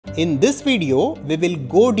In this video, we will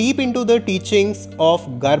go deep into the teachings of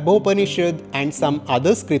Garbhopanishad and some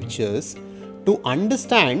other scriptures to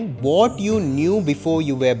understand what you knew before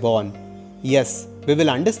you were born. Yes, we will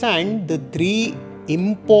understand the three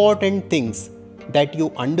important things that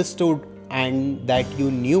you understood and that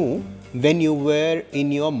you knew when you were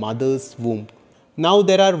in your mother's womb. Now,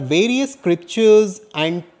 there are various scriptures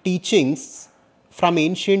and teachings from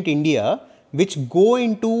ancient India which go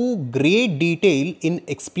into great detail in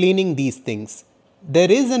explaining these things.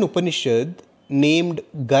 There is an Upanishad named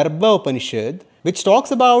Garbhopanishad which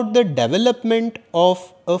talks about the development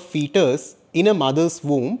of a fetus in a mother's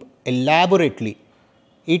womb elaborately.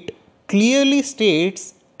 It clearly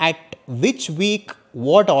states at which week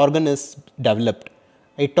what organ is developed.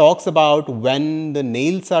 It talks about when the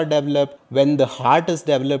nails are developed, when the heart is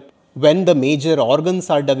developed, when the major organs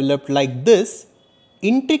are developed. Like this,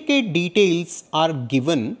 intricate details are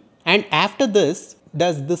given, and after this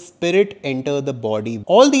does the spirit enter the body.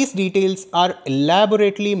 All these details are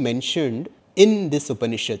elaborately mentioned in this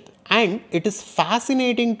Upanishad, and it is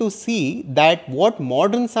fascinating to see that what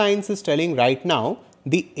modern science is telling right now,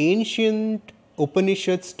 the ancient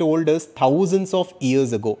Upanishads told us thousands of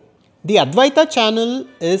years ago. The Adhvaitha channel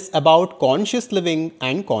is about conscious living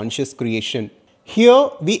and conscious creation. Here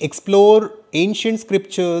we explore ancient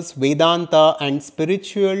scriptures, Vedanta and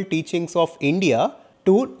spiritual teachings of India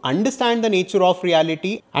to understand the nature of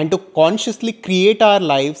reality and to consciously create our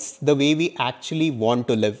lives the way we actually want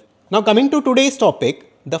to live. Now, coming to today's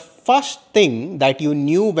topic, the first thing that you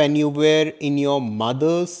knew when you were in your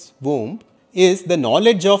mother's womb is the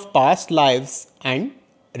knowledge of past lives and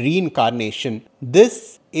reincarnation.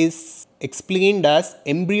 This is explained as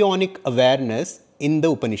embryonic awareness in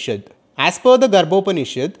the Upanishad. As per the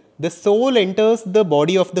Garbhopanishad, the soul enters the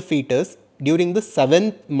body of the fetus during the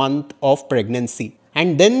 7th month of pregnancy,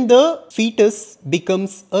 and then the fetus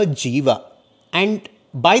becomes a jiva. And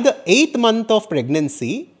by the 8th month of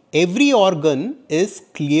pregnancy, every organ is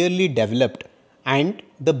clearly developed and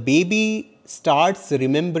the baby starts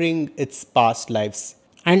remembering its past lives.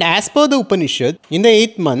 And as per the Upanishad, in the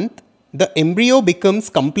 8th month, the embryo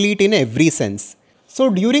becomes complete in every sense. So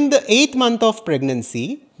during the 8th month of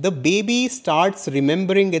pregnancy, the baby starts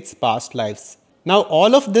remembering its past lives. Now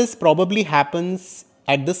all of this probably happens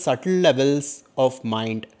at the subtle levels of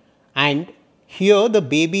mind, and here the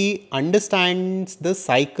baby understands the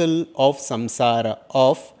cycle of samsara,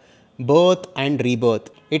 of birth and rebirth.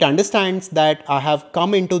 It understands that I have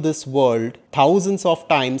come into this world thousands of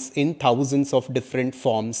times in thousands of different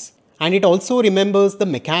forms. And it also remembers the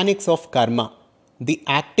mechanics of karma. The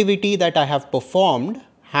activity that I have performed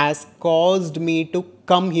has caused me to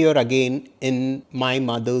come here again in my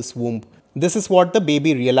mother's womb. This is what the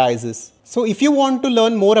baby realizes. So if you want to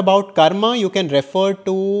learn more about karma, you can refer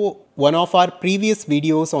to one of our previous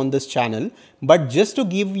videos on this channel. But just to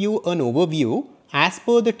give you an overview, as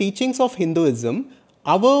per the teachings of Hinduism,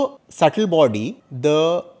 our subtle body,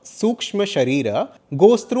 the Sukshma Sharira,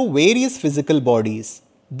 goes through various physical bodies.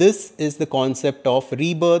 This is the concept of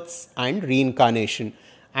rebirths and reincarnation.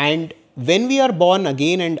 And when we are born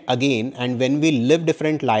again and when we live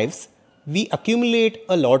different lives, we accumulate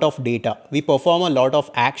a lot of data. We perform a lot of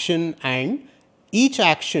action, and each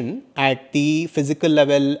action at the physical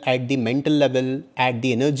level, at the mental level, at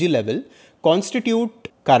the energy level constitute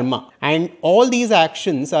karma. And all these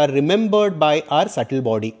actions are remembered by our subtle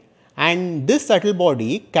body. And this subtle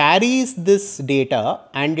body carries this data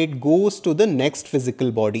and it goes to the next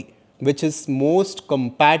physical body, which is most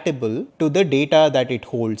compatible to the data that it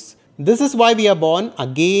holds. This is why we are born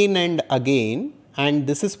again and again, and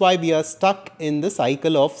this is why we are stuck in the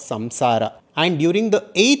cycle of samsara. And during the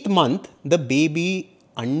 8th month, the baby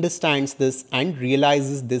understands this and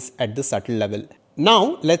realizes this at the subtle level.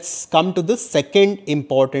 Now, let's come to the second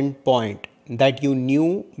important point that you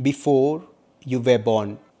knew before you were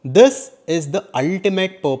born. This is the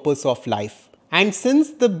ultimate purpose of life. And since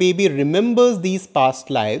the baby remembers these past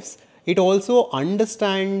lives, it also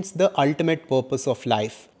understands the ultimate purpose of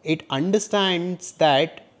life. It understands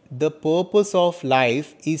that the purpose of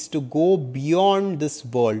life is to go beyond this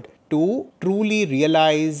world to truly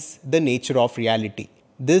realize the nature of reality.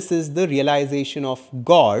 This is the realization of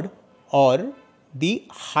God, or the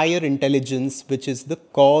higher intelligence, which is the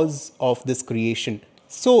cause of this creation.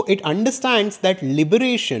 So it understands that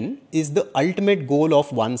liberation is the ultimate goal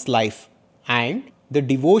of one's life, and the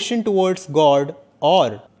devotion towards God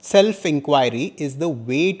or self-inquiry is the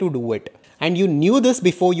way to do it. And you knew this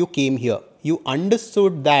before you came here. You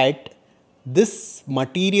understood that this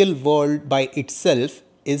material world by itself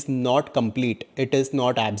is not complete. It is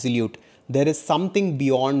not absolute. There is something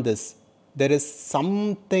beyond this. There is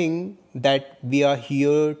something that we are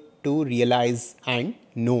here to realize and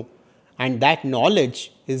know. And that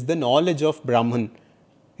knowledge is the knowledge of Brahman.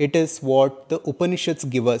 It is what the Upanishads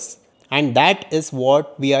give us, and that is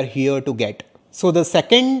what we are here to get. So, the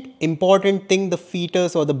second important thing the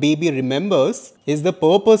fetus or the baby remembers is the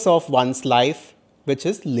purpose of one's life, which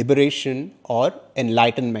is liberation or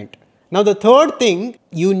enlightenment. Now, the third thing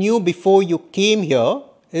you knew before you came here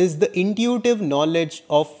is the intuitive knowledge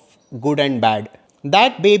of good and bad.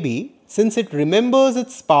 That baby, since it remembers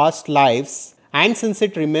its past lives and since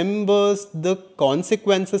it remembers the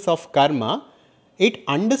consequences of karma, it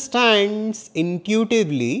understands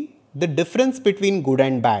intuitively the difference between good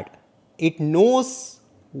and bad. It knows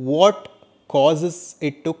what causes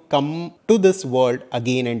it to come to this world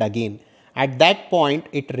again and again. At that point,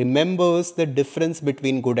 it remembers the difference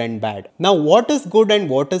between good and bad. Now, what is good and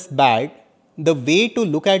what is bad? The way to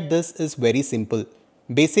look at this is very simple.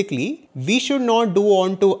 Basically, we should not do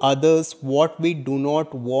unto others what we do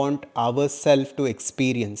not want ourselves to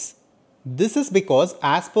experience. This is because,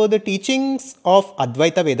 as per the teachings of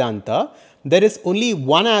Advaitha Vedanta, there is only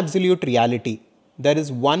one absolute reality. There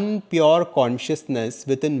is one pure consciousness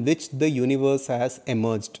within which the universe has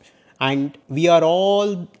emerged. And we are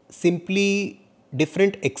all simply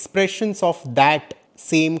different expressions of that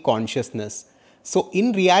same consciousness. So,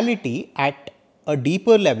 in reality, at a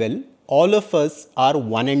deeper level, all of us are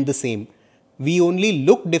one and the same. We only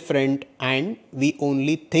look different and we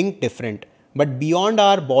only think different. But beyond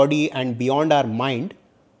our body and beyond our mind,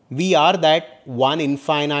 we are that one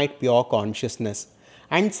infinite pure consciousness.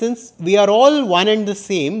 And since we are all one and the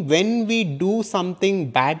same, when we do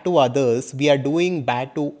something bad to others, we are doing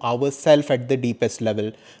bad to ourselves at the deepest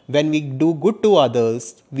level. When we do good to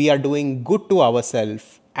others, we are doing good to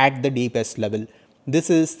ourselves at the deepest level. This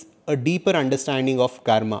is a deeper understanding of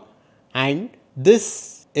karma. And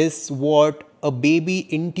this is what a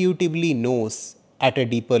baby intuitively knows at a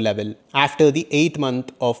deeper level after the 8th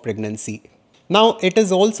month of pregnancy. Now, it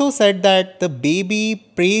is also said that the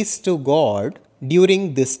baby prays to God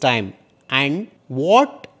during this time, and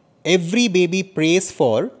what every baby prays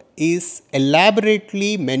for is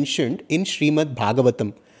elaborately mentioned in Srimad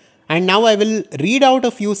Bhagavatam. And now I will read out a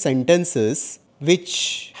few sentences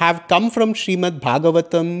which have come from Srimad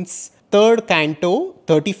Bhagavatam's 3rd canto,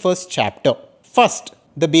 31st chapter. First,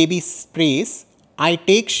 the baby prays, I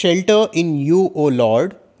take shelter in you, O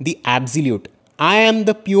Lord, the Absolute. I am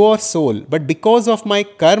the pure soul, but because of my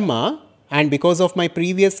karma and because of my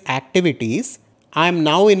previous activities, I am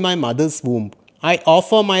now in my mother's womb. I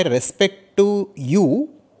offer my respect to you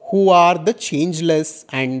who are the changeless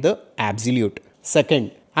and the absolute.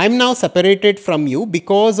 Second, I am now separated from you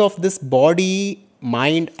because of this body,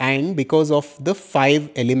 mind and because of the 5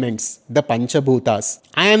 elements, the Panchabhutas.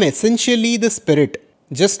 I am essentially the spirit,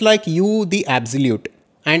 just like you, the absolute,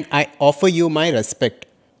 and I offer you my respect.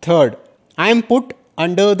 Third, I am put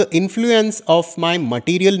under the influence of my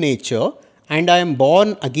material nature and I am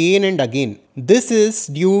born again and again. This is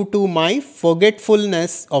due to my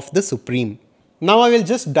forgetfulness of the Supreme. Now I will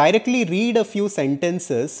just directly read a few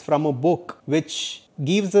sentences from a book which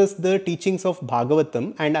gives us the teachings of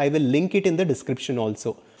Bhagavatam, and I will link it in the description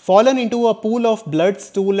also. Fallen into a pool of blood,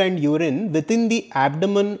 stool and urine within the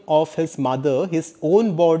abdomen of his mother, his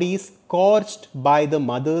own body scorched by the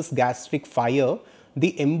mother's gastric fire,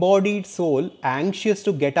 the embodied soul, anxious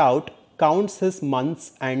to get out, counts his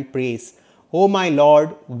months and prays, O my Lord,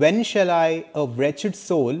 when shall I, a wretched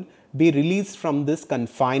soul, be released from this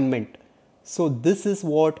confinement? So this is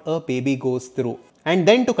what a baby goes through. And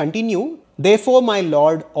then to continue, therefore my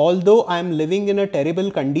Lord, although I am living in a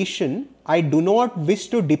terrible condition, I do not wish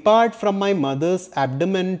to depart from my mother's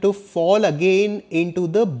abdomen to fall again into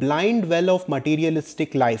the blind well of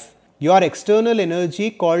materialistic life. Your external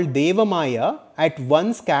energy called Deva Maya at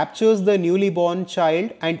once captures the newly born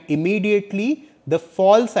child and immediately the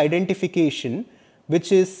false identification,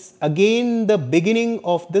 which is again the beginning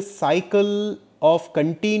of the cycle of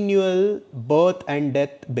continual birth and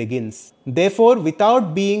death begins. Therefore,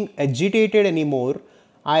 without being agitated anymore,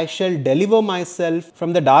 I shall deliver myself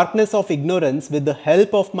from the darkness of ignorance with the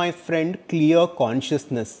help of my friend clear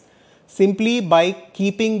consciousness. Simply by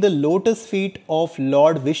keeping the lotus feet of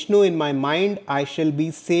Lord Vishnu in my mind, I shall be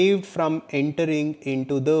saved from entering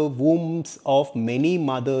into the wombs of many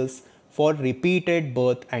mothers for repeated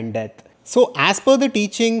birth and death. So, as per the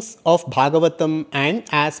teachings of Bhagavatam and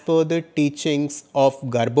as per the teachings of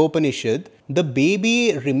Garbhopanishad, the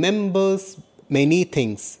baby remembers many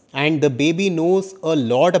things and the baby knows a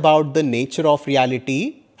lot about the nature of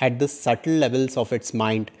reality at the subtle levels of its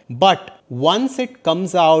mind. But once it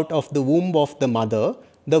comes out of the womb of the mother,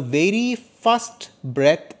 the very first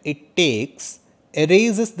breath it takes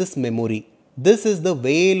erases this memory. This is the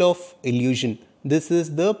veil of illusion. This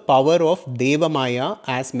is the power of Deva Maya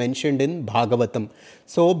as mentioned in Bhagavatam.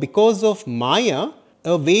 So because of Maya,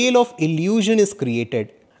 a veil of illusion is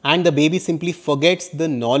created and the baby simply forgets the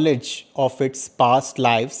knowledge of its past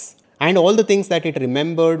lives and all the things that it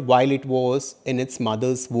remembered while it was in its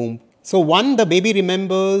mother's womb. So one, the baby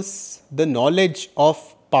remembers the knowledge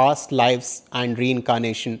of past lives and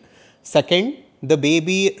reincarnation. Second, the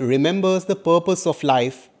baby remembers the purpose of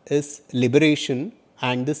life is liberation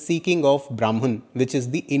and the seeking of Brahman, which is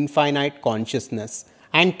the infinite consciousness.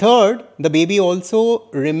 And third, the baby also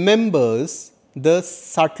remembers the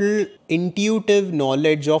subtle intuitive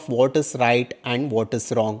knowledge of what is right and what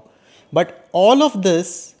is wrong. But all of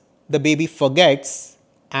this the baby forgets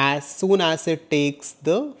as soon as it takes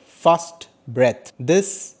the first breath.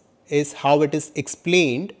 This is how it is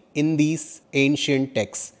explained in these ancient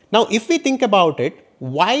texts. Now, if we think about it,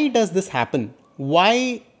 why does this happen?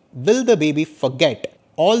 Why will the baby forget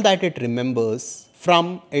all that it remembers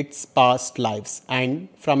from its past lives and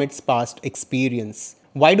from its past experience?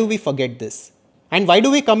 Why do we forget this? And why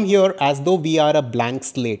do we come here as though we are a blank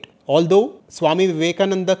slate? Although Swami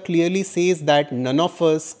Vivekananda clearly says that none of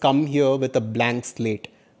us come here with a blank slate.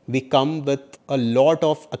 We come with a lot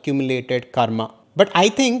of accumulated karma. But I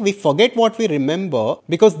think we forget what we remember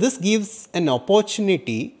because this gives an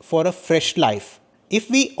opportunity for a fresh life. If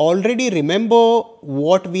we already remember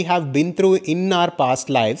what we have been through in our past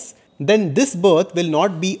lives, then this birth will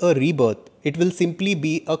not be a rebirth. It will simply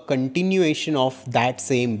be a continuation of that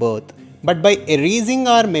same birth. But by erasing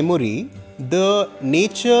our memory, the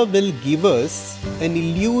nature will give us an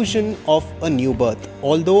illusion of a new birth.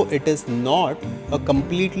 Although it is not a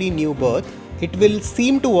completely new birth, it will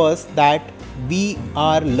seem to us that we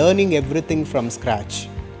are learning everything from scratch.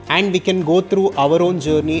 And we can go through our own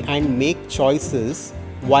journey and make choices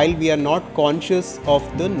while we are not conscious of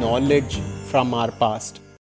the knowledge from our past.